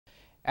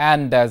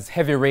And as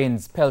heavy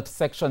rains pelt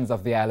sections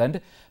of the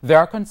island, there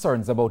are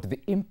concerns about the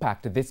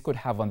impact this could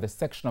have on the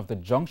section of the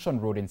Junction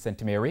Road in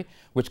St. Mary,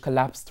 which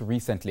collapsed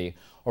recently.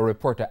 Our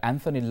reporter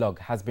Anthony Lugg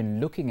has been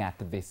looking at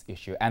this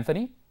issue.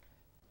 Anthony?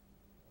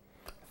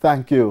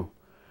 Thank you.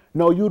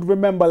 Now, you'd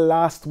remember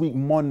last week,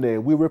 Monday,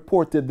 we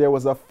reported there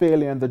was a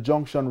failure in the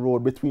Junction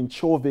Road between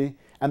Chovy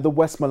and the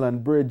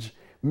Westmoreland Bridge,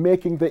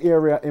 making the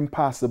area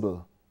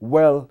impassable.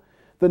 Well,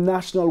 the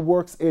National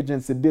Works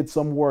Agency did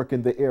some work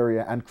in the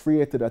area and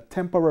created a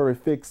temporary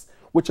fix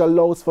which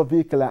allows for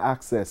vehicular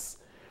access.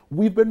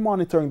 We've been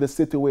monitoring the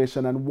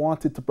situation and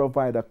wanted to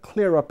provide a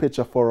clearer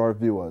picture for our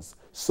viewers.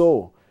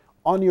 So,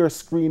 on your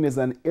screen is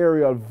an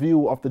aerial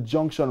view of the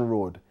Junction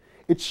Road.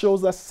 It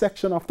shows a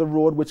section of the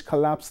road which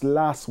collapsed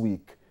last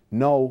week.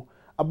 Now,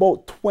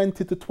 about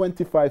 20 to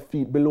 25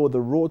 feet below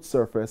the road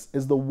surface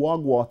is the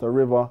Wagwater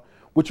River,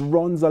 which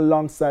runs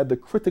alongside the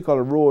critical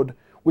road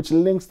which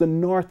links the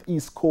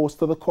northeast coast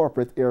to the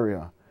corporate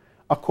area.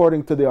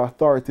 According to the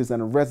authorities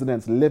and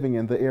residents living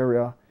in the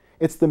area,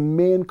 it's the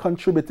main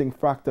contributing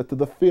factor to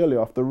the failure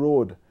of the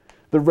road.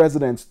 The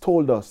residents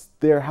told us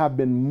there have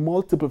been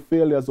multiple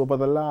failures over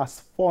the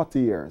last 40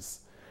 years.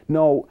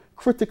 Now,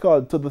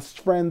 critical to the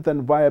strength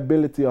and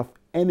viability of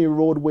any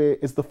roadway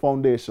is the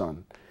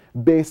foundation.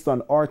 Based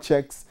on our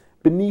checks,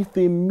 beneath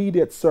the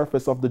immediate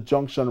surface of the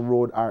Junction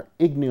Road are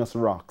igneous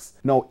rocks.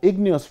 Now,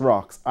 igneous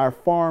rocks are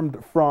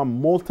formed from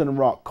molten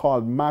rock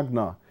called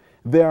magma.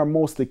 They are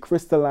mostly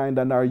crystalline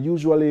and are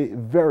usually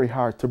very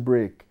hard to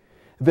break.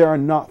 They are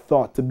not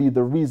thought to be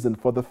the reason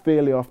for the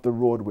failure of the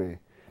roadway.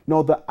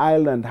 Now, the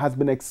island has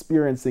been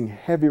experiencing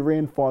heavy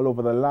rainfall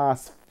over the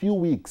last few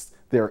weeks.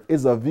 There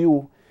is a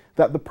view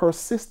that the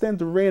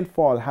persistent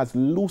rainfall has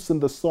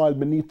loosened the soil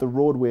beneath the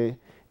roadway,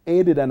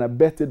 aided and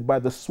abetted by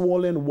the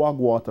swollen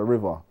Wagwater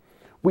River.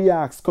 We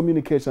asked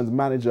Communications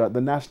Manager at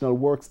the National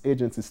Works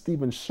Agency,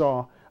 Stephen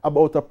Shaw,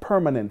 about a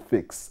permanent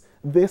fix.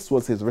 This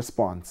was his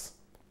response.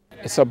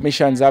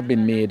 Submissions have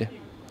been made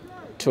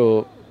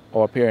to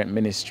our parent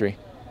ministry,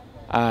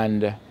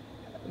 and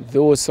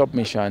those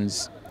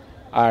submissions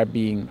are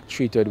being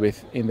treated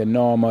with in the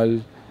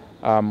normal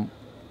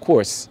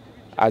course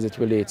as it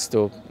relates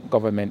to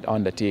government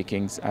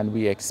undertakings, and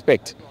we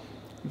expect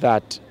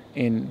that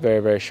in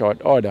very, very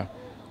short order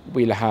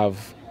we'll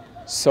have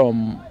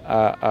some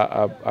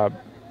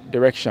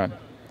direction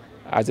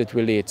as it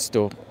relates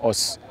to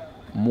us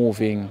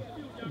moving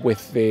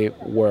with the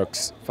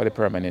works for the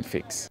permanent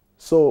fix.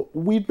 So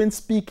we've been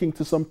speaking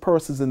to some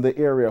persons in the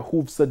area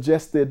who've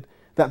suggested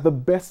that the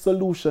best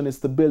solution is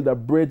to build a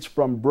bridge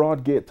from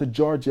Broadgate to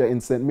Georgia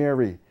in St.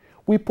 Mary.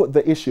 We put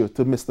the issue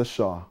to Mr.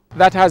 Shaw.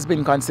 That has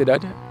been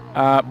considered,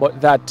 but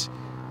that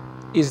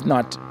is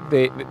not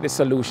the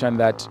solution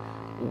that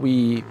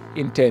we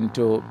intend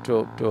to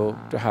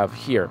have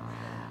here.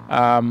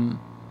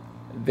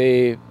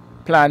 The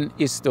plan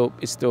is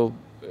to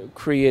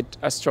create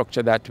a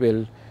structure that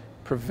will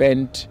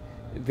prevent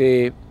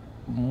the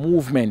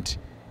movement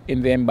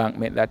in the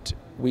embankment that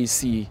we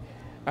see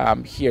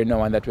here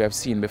now and that we have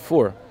seen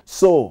before.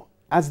 So,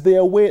 as they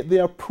await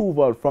the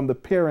approval from the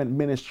parent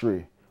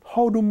ministry,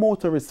 how do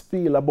motorists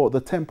feel about the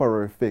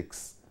temporary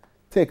fix?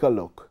 Take a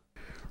look.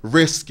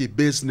 Risky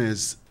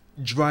business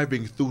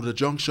driving through the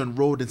Junction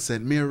Road in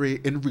St. Mary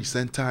in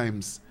recent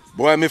times.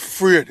 Boy, I'm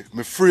afraid.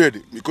 Me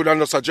could not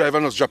just drive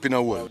and just drop in a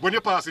hole. When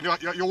you're passing,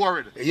 you're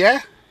worried?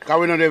 Yeah,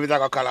 because we know they're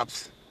going to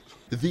collapse.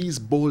 These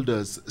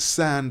boulders,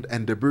 sand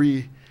and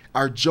debris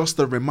are just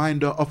a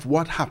reminder of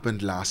what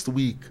happened last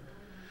week.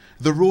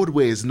 The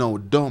roadway is now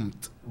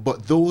dumped,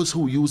 but those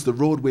who use the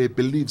roadway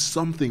believe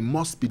something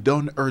must be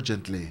done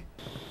urgently.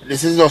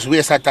 This is just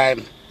waste of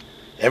time.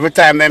 Every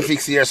time them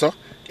fix here, so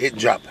it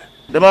drop.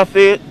 Them have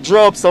to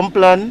draw up some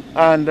plan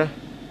and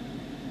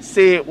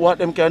say what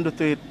them can do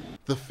to it.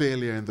 The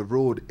failure in the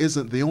road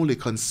isn't the only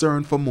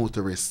concern for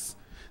motorists.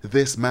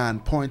 This man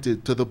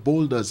pointed to the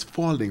boulders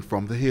falling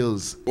from the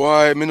hills.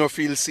 Why me no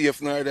feel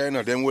safe neither, you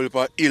know. Them will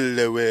pa hill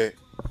the way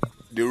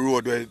the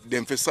road where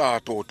them fi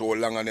sort out how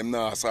long and them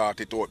not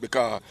sort it out,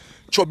 because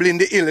trouble in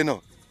the hill, you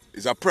know,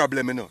 is a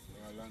problem, you know.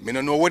 Me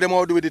no know what them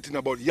all do with it in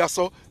about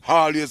yasso,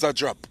 always a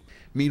drop.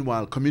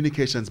 Meanwhile,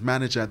 Communications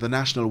Manager at the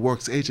National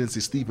Works Agency,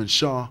 Stephen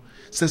Shaw,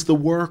 says the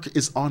work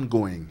is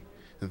ongoing.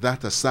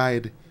 That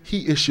aside,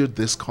 he issued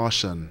this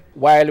caution.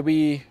 While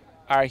we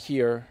are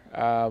here,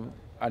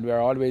 and we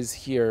are always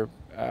here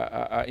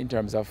in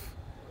terms of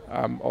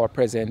our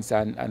presence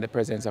and the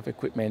presence of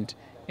equipment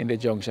in the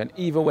junction,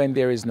 even when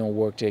there is no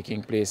work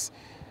taking place,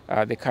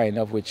 the kind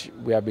of which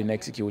we have been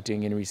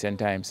executing in recent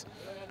times,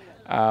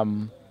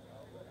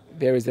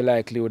 there is the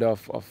likelihood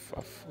of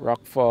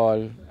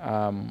rockfall,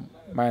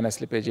 minor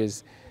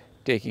slippages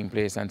taking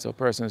place, and so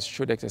persons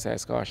should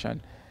exercise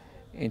caution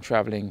in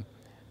traveling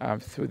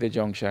through the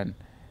junction.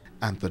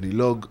 Anthony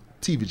Lugg,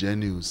 TVJ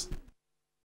News.